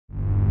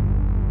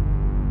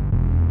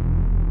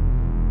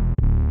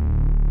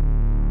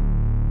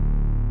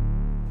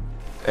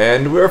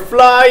And we're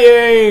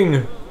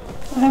flying!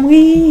 I'm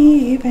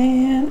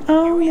leaving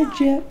on a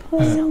jet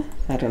plane.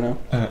 I don't know.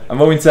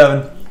 I'm Owen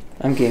 7.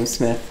 I'm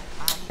GameSmith.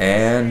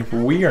 And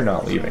we are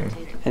not leaving.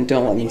 And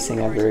don't let me sing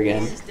ever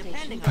again.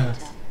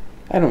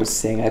 I don't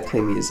sing, I play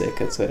music,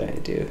 that's what I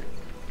do.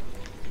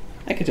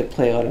 I get to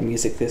play a lot of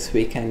music this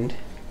weekend.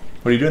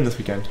 What are you doing this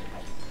weekend?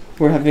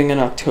 We're having an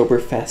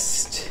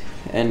Oktoberfest,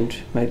 and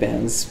my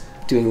band's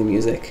doing the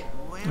music.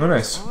 Oh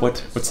nice. What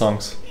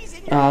songs?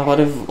 A lot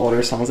of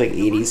older songs, like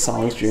 80s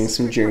songs, doing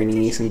some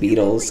Journey, some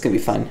Beatles. It's gonna be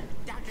fun.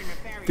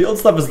 The old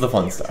stuff is the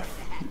fun stuff.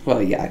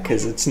 Well, yeah,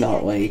 because it's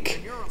not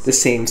like the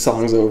same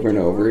songs over and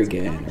over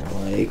again,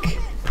 or like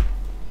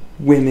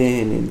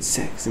women and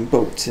sex and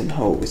boats and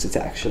hoes. It's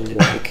actually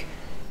like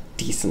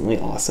decently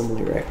awesome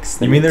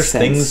lyrics. You mean there's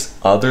things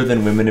other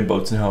than women and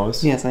boats and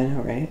hoes? Yes, I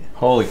know, right?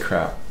 Holy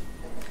crap.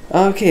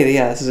 Okay,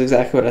 yeah, this is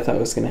exactly what I thought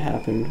was gonna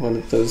happen. One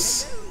of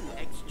those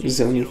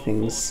zony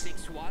things.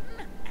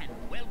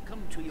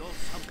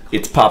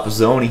 It's Papa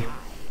Zoni.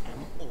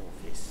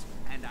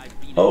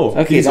 Oh,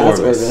 okay, he's that's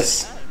Orvis.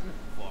 Orvis.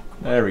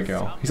 There we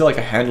go. He's got like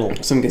a handle.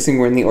 So I'm guessing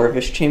we're in the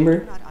Orvis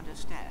chamber?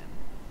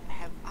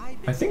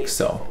 I think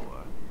so.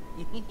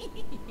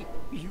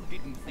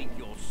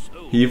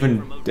 He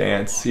even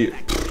dances.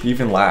 He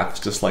even laughs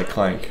just like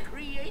Clank.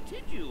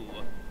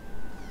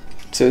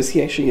 So is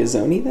he actually a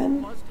Zoni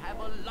then?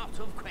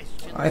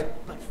 I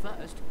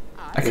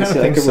kind Is of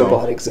he think like a so.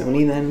 robotic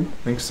Zoni then?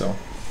 I think so.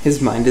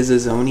 His mind is a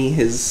Zoni,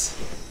 his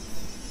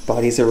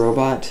body's a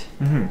robot?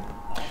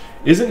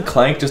 Isn't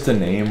Clank just a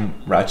name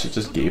Ratchet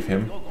just gave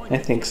him? I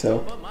think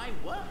so.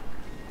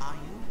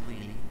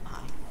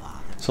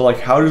 So like,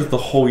 how does the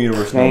whole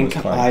universe know Clank, this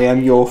I Clank?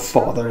 am your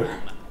father.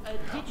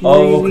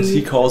 Oh, because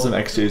he calls him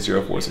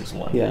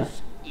XJ0461. Yeah.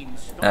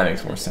 That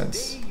makes more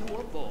sense.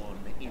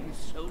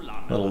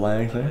 Little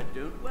lag there.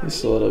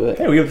 Just a little bit.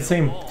 Hey, we have the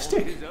same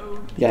stick.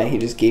 Yeah, he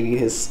just gave you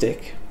his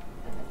stick.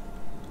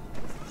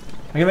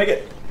 I can make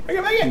it. I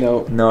can make it.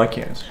 No. No, I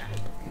can't.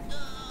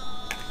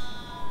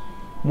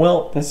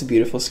 Well, That's a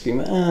beautiful scream.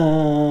 he's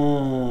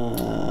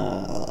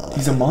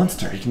a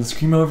monster. He can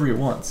scream however he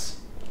wants.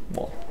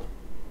 Well,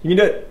 you can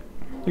do it.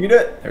 You can do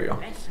it. There we go.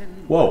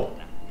 Whoa.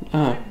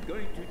 Ah.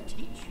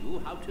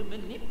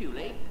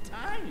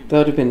 That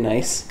would have been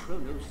nice.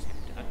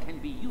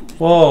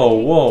 Whoa,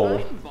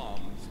 whoa.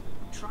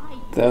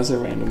 That was a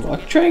random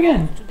walk. Try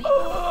again.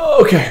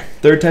 Okay.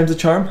 Third time's a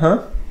charm,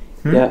 huh?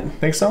 Yeah.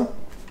 Think so?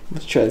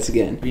 Let's try this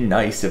again. It'd be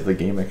nice if the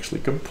game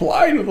actually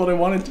complied with what I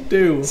wanted to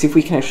do. See if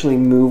we can actually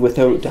move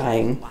without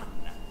dying.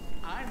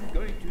 I'm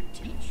going to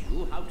teach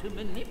you how to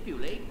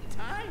manipulate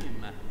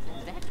time.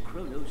 That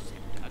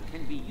chronoceptor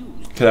can be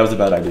used. Okay, that was a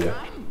bad idea.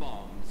 Time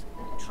bombs.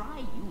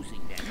 Try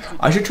using them.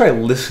 I should try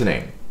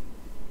listening.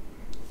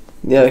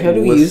 Yeah, like how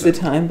do we use the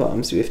Listen. time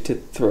bombs? Do we have to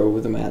throw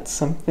them at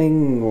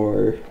something,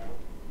 or...?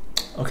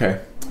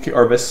 Okay. Okay,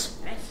 Orvis.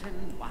 Lesson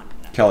 1.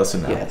 Okay,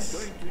 listen now.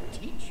 Yes. I'm going to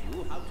teach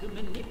you how to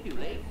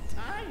manipulate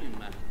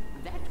time.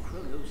 That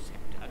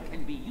chronoceptor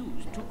can be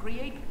used to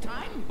create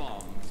time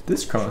bombs.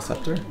 This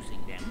chronoceptor.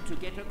 Using them to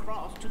get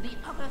across to the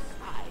other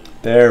side.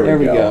 There There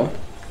we we go. go.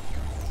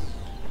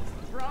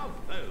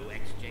 Bravo,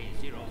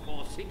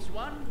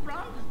 XJ0461.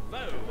 Bravo.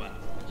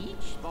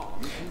 Each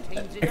bomb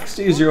contains enough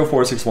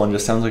XJ0461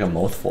 just sounds like a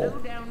mouthful.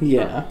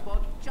 Yeah.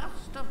 for just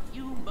a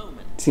few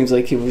moments. Seems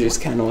like he was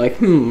just kind of like,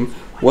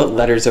 what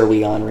letters are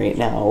we on right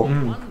now?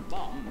 One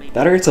bomb may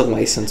That or it's a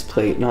license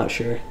plate, not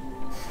sure.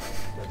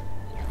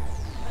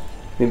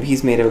 Maybe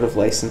he's made out of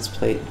license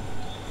plate.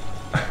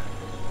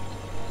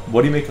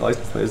 What do you make a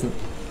license plate? Isn't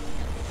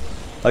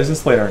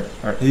license plate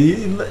aren't he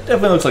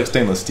definitely looks like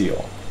stainless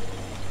steel.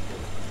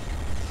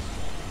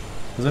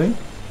 Doesn't he?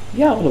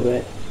 Yeah, a little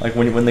bit. Like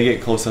when they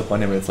get close up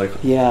on him, it's like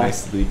Yeah.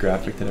 nicely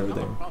graphic and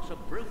everything. across a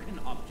broken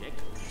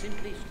object,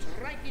 simply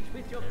strike it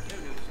with your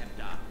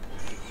chronoceptor.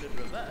 It should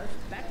reverse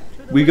back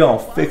to the We way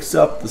gonna it was. fix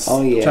up the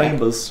Oh, yeah.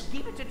 chambers.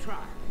 Give it a try.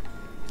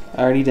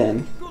 Already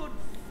done. Good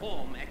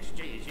form,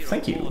 XJ0461.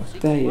 Thank you.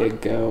 There you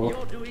go.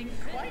 You're doing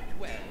quite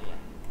well.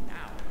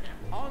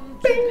 Now, on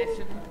to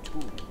lesson 2.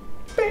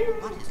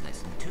 What is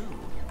lesson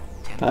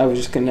 2? I was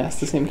just gonna ask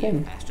the same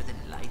thing. Faster than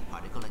light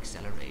particle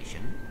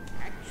acceleration.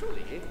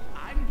 Actually,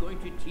 I'm going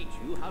to teach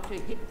you how to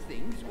hit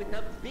things with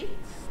a big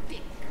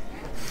stick.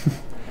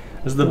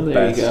 This is the Well, there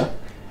best. you go.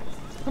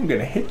 I'm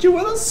gonna hit you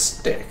with a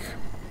stick.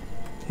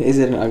 Is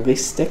it an ugly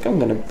stick? I'm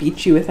gonna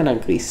beat you with an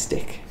ugly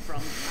stick. From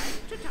time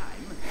to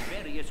time,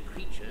 various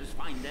creatures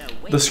find their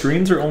way. The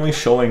screens are only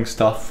showing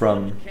stuff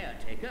from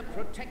Caretaker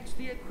protects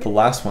the equipment the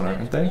last one,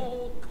 aren't at they?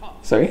 all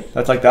costs. Sorry?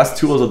 That's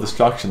tools of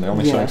destruction. They're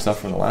only Yeah. showing stuff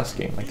from the last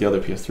game, like the other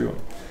PS3 one.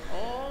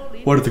 All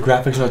in What, are the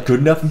graphics not good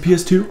enough in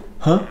PS2?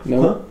 Huh?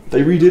 No. Huh?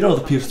 They redid all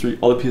the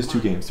PS2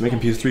 games to make them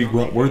PS3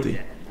 worthy.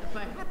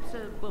 perhaps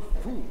a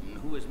buffoon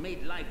who has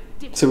made life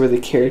difficult. So we're the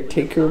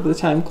caretaker of the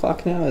time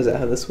clock now? Is that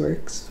how this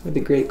works? Or the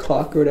great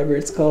clock or whatever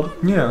it's called?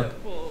 Yeah.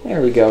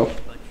 There we go.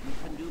 But you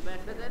can do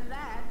better than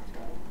that.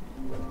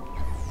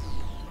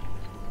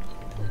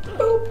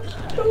 Boop,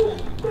 boop,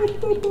 boop,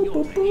 boop,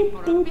 boop, boop,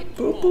 boop,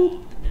 boop,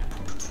 boop.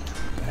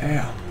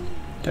 Damn.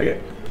 Take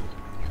it.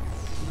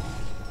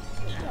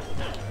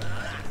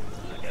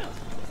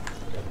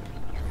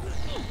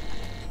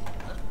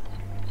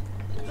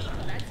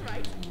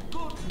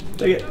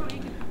 Take it.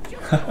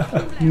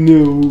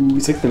 No,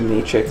 it's like the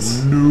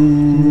Matrix. No.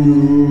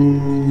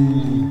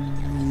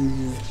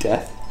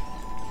 Death.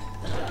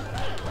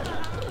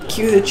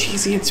 Cue the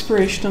cheesy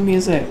inspirational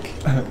music.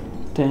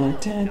 Dun,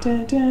 dun,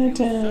 dun, dun, dun,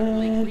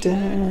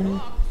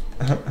 dun.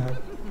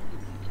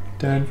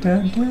 Dun, dun,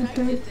 dun,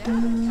 dun,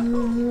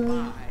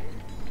 dun.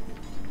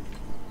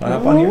 Wanna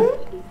hop on here?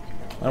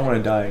 I don't want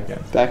to die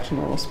again. Back to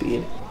normal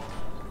speed.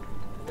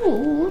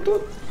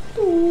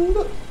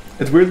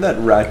 It's weird that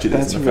Ratchet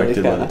That's isn't really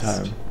affected all the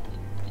fast. time.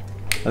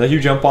 And then you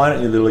jump on it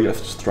and you literally get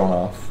just thrown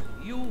off.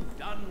 You've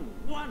done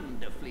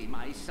wonderfully,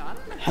 my son.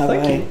 Have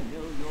Thank I? you. I know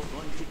you're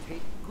going to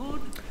take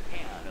good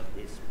care of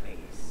this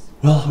place.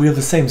 Well, we have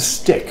the same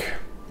stick,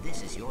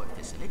 This is your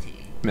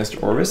facility.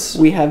 Mr. Orvis.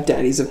 We have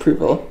Daddy's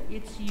approval.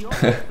 It's your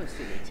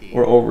facility.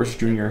 Or Orvis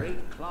Jr.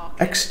 Great clock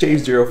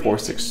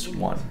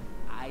XJ0461.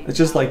 I It's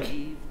just like,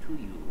 leave to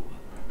you.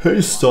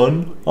 hey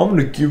son, I'm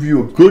gonna give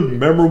you a good,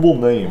 memorable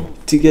name.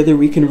 Together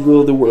we can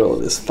rule the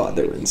world as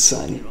father and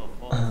son.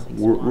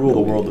 Rule the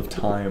world of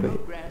time.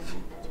 Program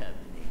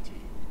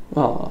terminated.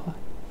 Aw.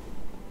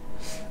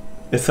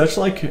 It's such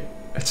like,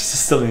 it's just a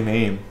silly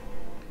name.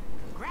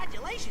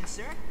 Congratulations,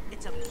 sir.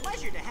 It's a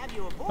pleasure to have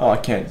you aboard. Oh, I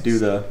can't do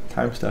the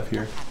time stuff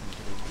here.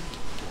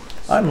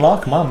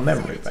 Unlock my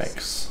memory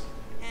banks.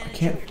 I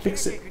can't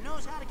fix it.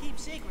 Knows how to keep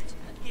secrets.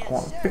 Yes, I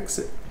want to sir. fix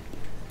it.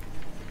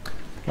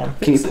 I wanna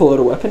Can you fix pull out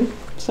a weapon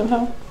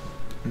somehow? it.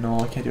 No,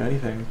 I can't do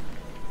anything.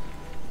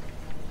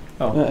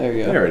 Oh, There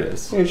you go. there it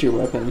is. Here's your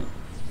weapon.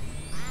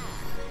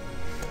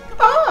 We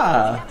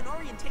Ah! have an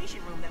orientation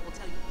room that will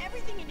tell you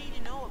everything you need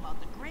to know about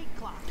the great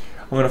clock.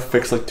 I'm gonna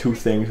fix like 2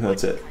 things and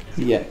that's it.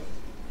 Yeah.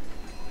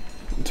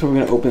 So we're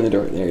gonna open the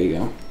door. There you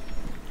go.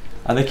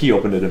 I think he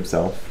opened it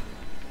himself.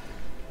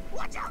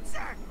 Watch out, sir!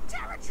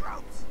 Terror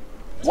tropes!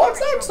 What's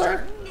Terror up, tropes sir?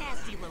 are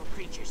nasty little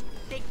creatures.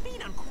 They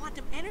feed on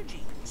quantum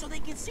energy, so they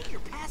can see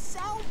your past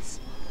selves.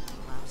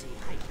 Lousy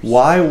hyper-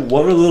 Why?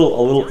 What would a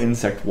little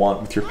insect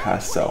want with your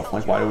past self?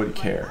 Like, why would he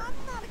care?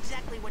 I'm not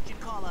exactly what you'd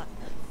call a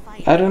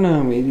fighter. I don't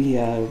know. Maybe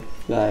I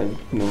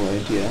have no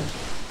idea.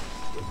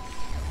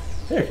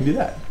 Hey, I can do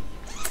that.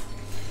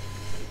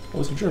 I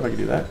wasn't sure if I could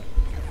do that.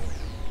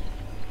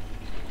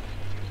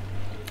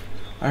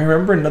 I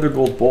remember another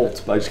gold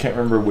bolt, but I just can't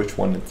remember which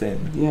one it's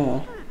in. Yeah.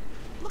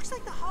 Looks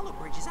like the hollow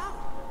bridge is out.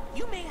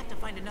 You may have to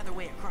find another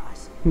way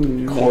across.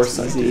 Of course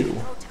I do.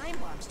 Throw time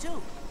bombs too.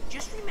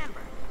 Just remember,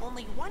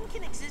 only one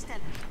can exist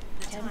at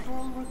the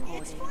time.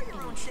 It's for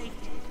your own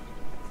safety.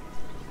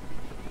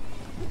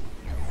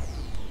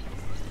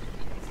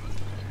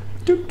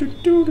 Do do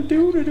do do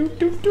do do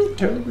do do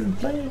do.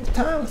 Playing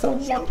time with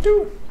someone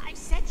too. I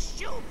said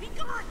shoot. Be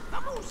gone.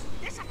 Vamos.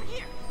 This up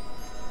here.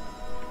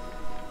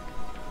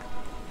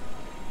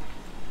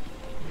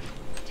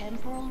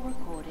 Temporal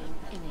recording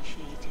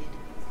initiated.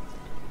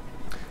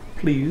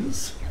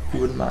 Please, if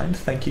you wouldn't mind,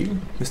 thank you,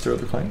 Mr.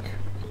 Other Clank.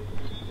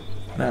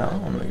 Now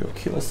I'm gonna go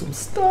kill some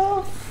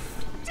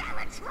stuff.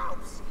 Terror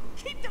tropes.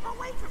 Keep them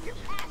away from your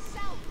past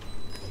self.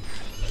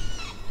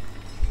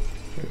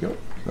 There we go.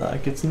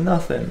 Like it's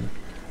nothing.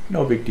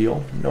 No big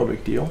deal. No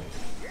big deal.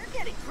 You're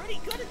getting pretty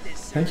good at this.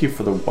 Sir. Thank you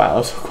for the wow. That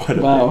was quite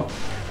a Wow. bit.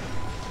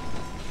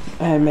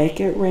 I make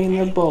it rain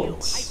the You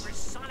bolts.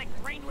 hypersonic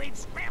brainwave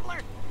scrambler,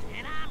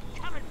 and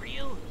I'm coming for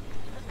you.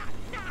 Not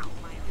now,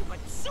 mind you, but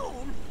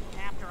soon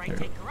after I There.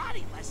 take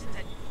karate lessons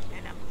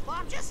and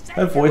I'm just saying.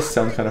 That voice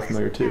sounds kind of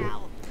familiar too.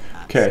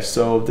 Okay,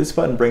 so this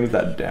button brings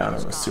that down,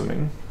 I'm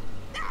assuming.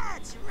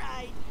 That's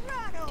right.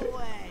 Run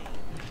away.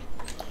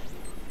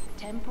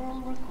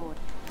 Temporal record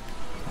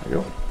There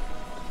you go.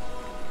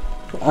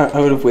 I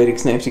would have waited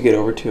because I have to get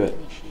over to it.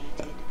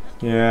 initiated.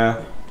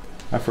 Yeah,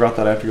 I forgot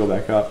that I have to go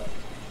back up.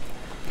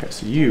 Okay,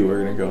 so you are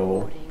gonna go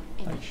Recording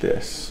like initiated.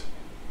 this.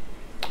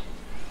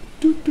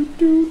 Do do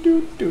do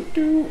do do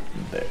do.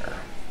 There.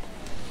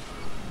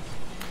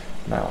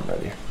 Now I'm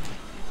ready.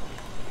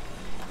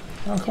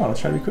 Oh, come on,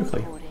 let's try to be quickly.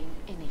 Recording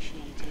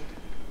initiated.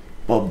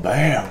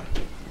 Ba-bam!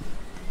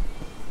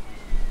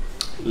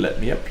 Let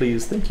me up,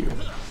 please. Thank you.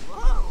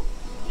 Whoa.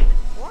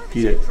 Even Orvis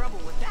Eat had it. trouble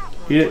with that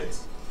one Eat it.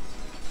 once.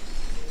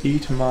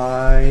 Eat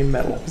my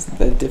metal. Isn't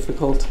that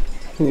difficult?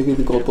 Can maybe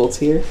the gold bolts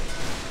here?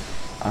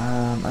 I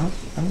don't know.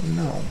 I don't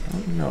know.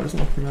 It doesn't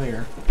look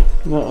familiar.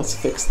 No, let's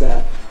fix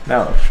that.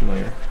 Now it looks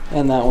familiar.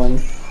 And that one.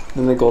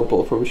 Then the gold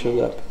bolt probably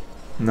shows up.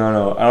 No,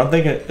 no. I don't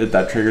think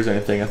that triggers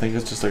anything. I think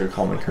it's just like a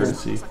common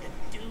courtesy. Like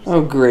a doozy.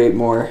 Oh, great,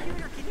 more.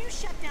 Commander, can you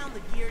shut down the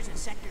gears in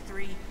Sector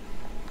 3?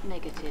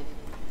 Negative.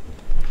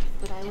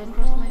 But I will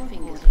cross my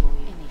fingers for you.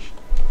 Initiated.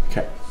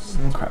 Okay.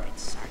 Okay.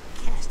 It's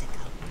sarcastic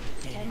out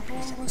there.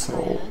 Temporal So-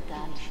 recorder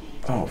initiated.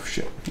 Oh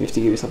shit. You have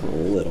to give yourself a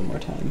little more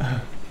time.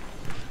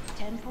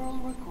 Temporal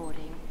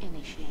recording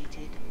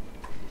initiated.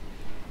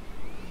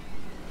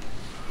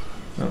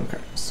 Okay.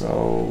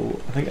 So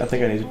I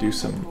think I need to do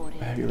some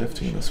heavy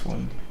lifting in this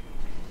one.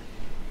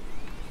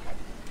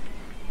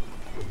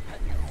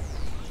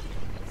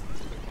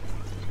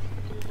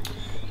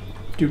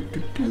 Do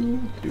do do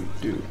do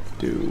do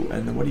do.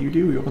 And then what do?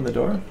 You open the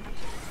door?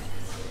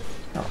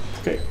 Oh,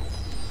 okay.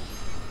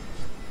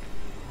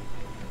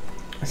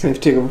 So we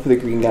have to take over for the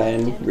green guy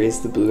and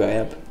raise the blue guy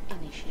up.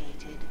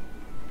 Initiated.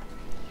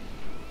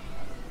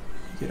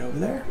 Get over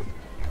there.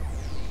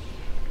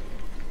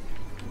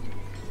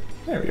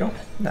 There we go.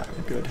 Now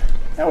we're good.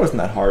 That wasn't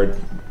that hard.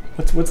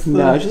 What's the...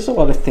 No, it's just a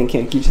lot of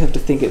thinking. You just have to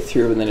think it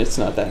through, and then it's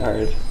not that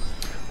hard.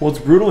 Well, it's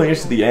brutal when you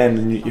get to the end,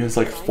 and it's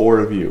like 4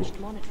 of you.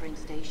 Monitoring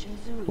station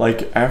Zulu.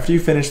 Like, after you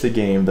finish the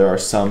game, there are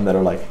some that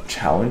are like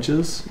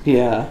challenges,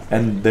 Yeah.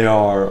 and they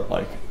are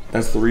like...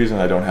 That's the reason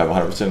I don't have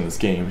 100% in this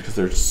game, because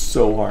they're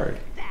so hard.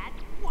 That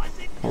was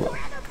Hold on.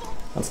 incredible.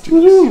 Let's do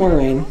Woohoo, this. more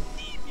rain.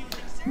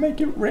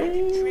 Make it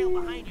rain. Trail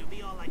behind you,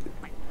 be all like,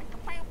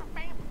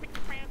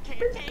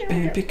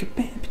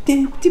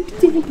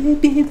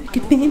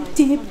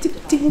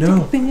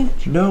 No.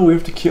 No, we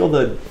have to kill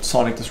the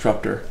Sonic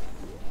Disruptor.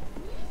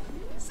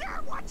 Sir,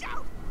 watch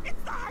out! It's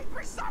the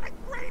hypersonic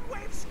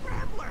brainwave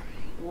scrambler.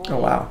 Oh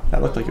wow,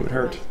 that looked like it would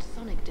hurt.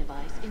 Sonic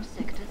device in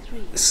sector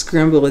 3.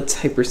 Scramble its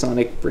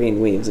hypersonic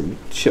brainwaves and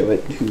show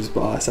it who's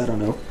boss. I don't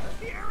know.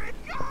 Here it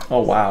goes.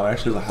 Oh wow, it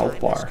actually has a health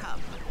Time has bar. come,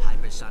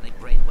 hypersonic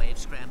brainwave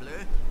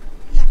scrambler.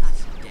 Let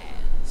us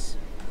dance.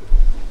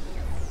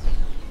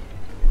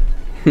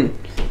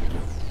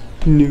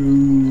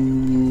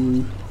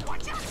 No.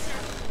 Watch out, sir.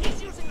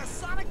 He's using a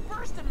sonic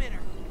burst emitter.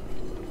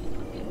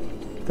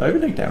 Did I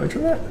even take damage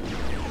from that?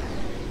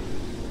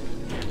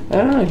 I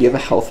don't know. Do you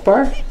have a health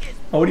bar?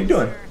 Oh, what are you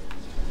doing?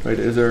 Wait,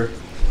 is there...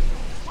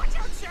 Watch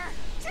out, sir.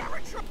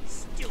 Terratron.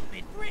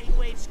 Stupid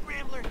brainwave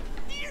scrambler.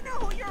 Do you know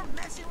who you're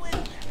messing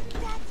with?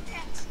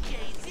 That's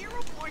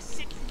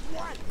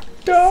XJ0461.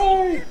 Die!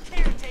 Senior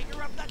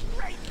caretaker of the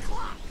Great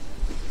Clock.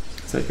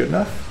 Is that good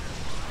enough?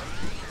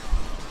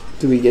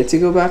 Do we get to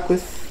go back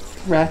with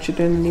Ratchet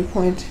at any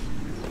point?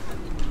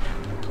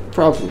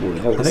 Probably.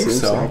 I would I think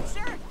assume so. Sir,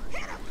 hit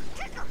him.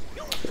 Kick him.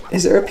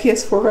 Is there a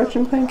PS4 Ratchet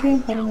and Clank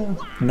game? I don't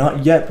know.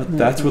 Not yet, but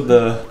that's what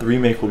the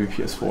remake will be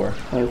PS4.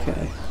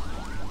 Okay.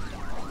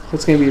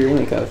 What's gonna be a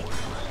remake of?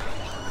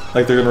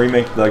 Like they're gonna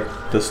remake like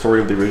the story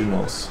of the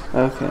originals.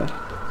 Okay.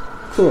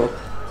 Cool.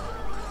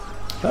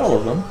 Not all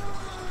of them.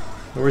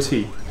 Where's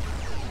he?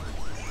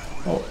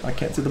 Oh, I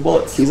can't see the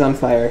bullets. He's on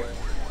fire.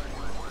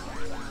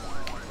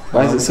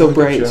 Why is it so Look at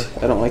bright? you.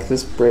 I don't like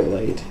this bright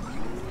light.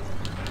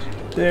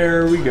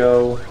 There we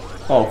go.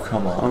 Oh,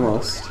 come on.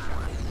 Almost.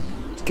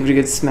 Let's give it a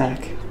good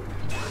smack.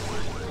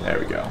 There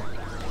we go.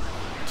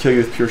 Kill you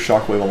with pure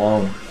shockwave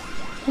alone.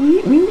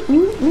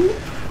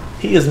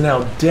 He is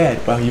now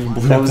dead. Wow, you even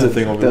blew That up was that a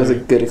thing over that was a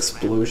there. good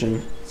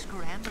explosion.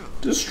 Scramble.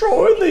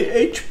 Destroy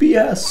the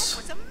HBS.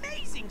 That was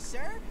amazing,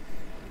 sir.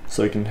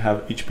 So you can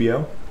have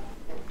HBO.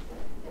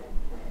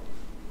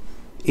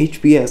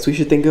 HBS. We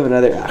should think of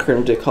another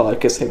acronym to call it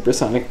because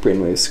Hypersonic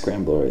Brainwave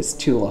Scrambler is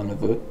too long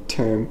of a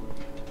term.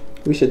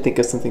 We should think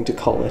of something to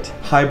call it.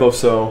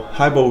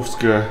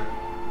 Hybosker.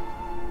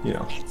 You know.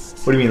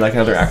 What do you mean, like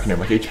another acronym,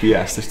 like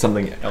HBS? There's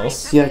something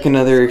else Yeah, like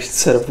another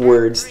set of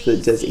words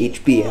that does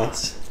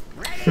HBS.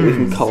 That we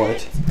can call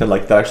it. that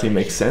like that actually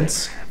makes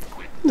sense.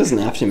 It doesn't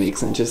have to make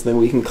sense, just that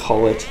we can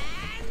call it.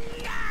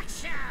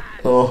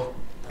 Oh,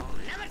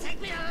 Never take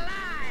me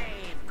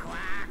alive,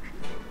 Quack.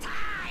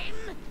 Time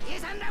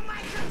is under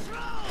my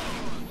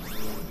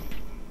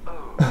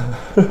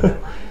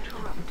control.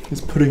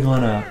 he's putting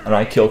on an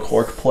I Kill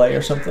Cork play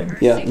or something.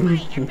 Yeah. Epic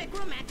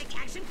romantic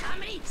action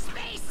comedy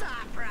space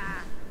opera.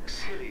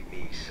 Silly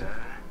me, sir.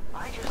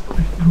 I just thought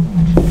it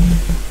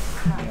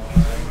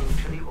proved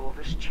to the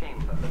Orvis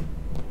chamber,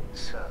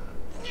 sir.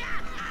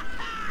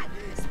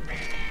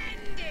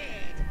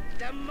 Splendid!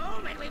 The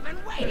moment we've been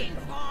waiting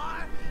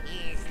for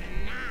is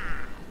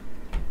now.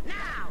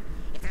 Now,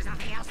 if there's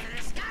nothing else to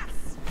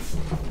discuss.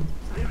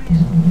 There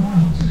is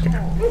one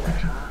small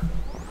matter.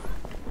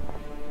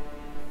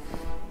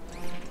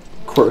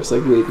 Of course,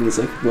 like waving is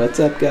like, what's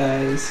up,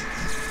 guys?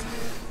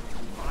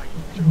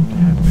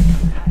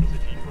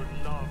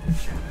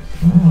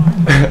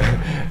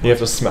 You have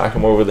to smack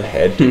him over the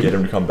head to get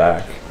him to come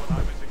back.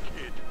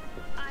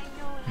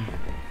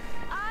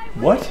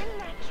 What?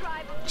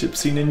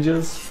 Gypsy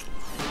ninjas?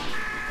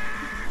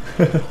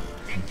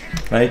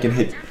 Now you can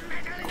hit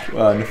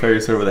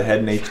Nefarious over the head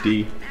in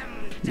HD.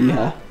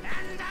 Yeah.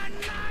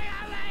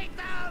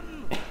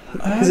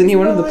 Isn't he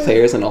one of the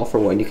players in All for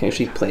One? You can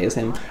actually play as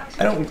him.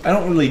 I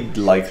don't really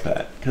like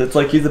that because it's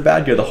like he's a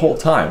bad guy the whole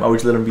time. I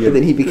always let him be. But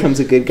then he becomes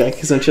a good guy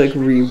because don't you like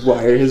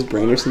rewire his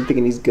brain or something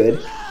and he's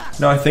good?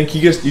 No, I think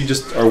you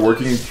just are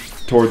working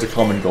towards a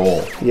common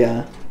goal.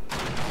 Yeah.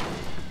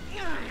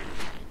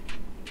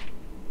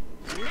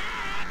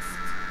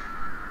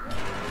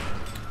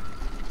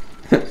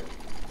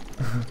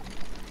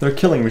 They're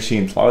killing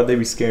machines. Why would they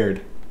be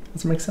scared?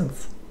 Doesn't make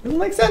sense. Doesn't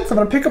make sense. I'm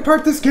gonna pick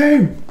apart this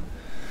game.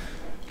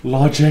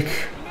 Logic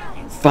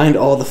Find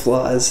all the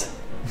flaws.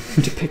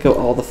 To pick out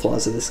all the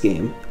flaws of this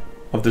game.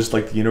 of just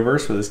like the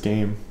universe or this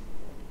game.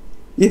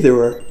 Either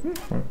or.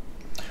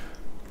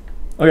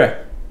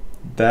 Okay,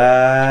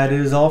 that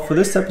is all for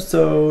this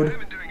episode.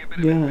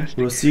 Yeah.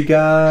 We'll see you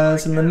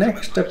guys in the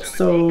next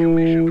episode,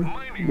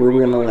 Where we're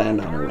gonna land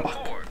on a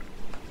rock.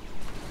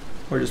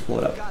 or just pull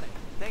it up.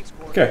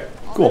 Okay,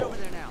 cool.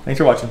 Thanks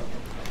for watching.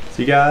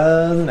 See you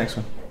guys in the next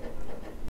one.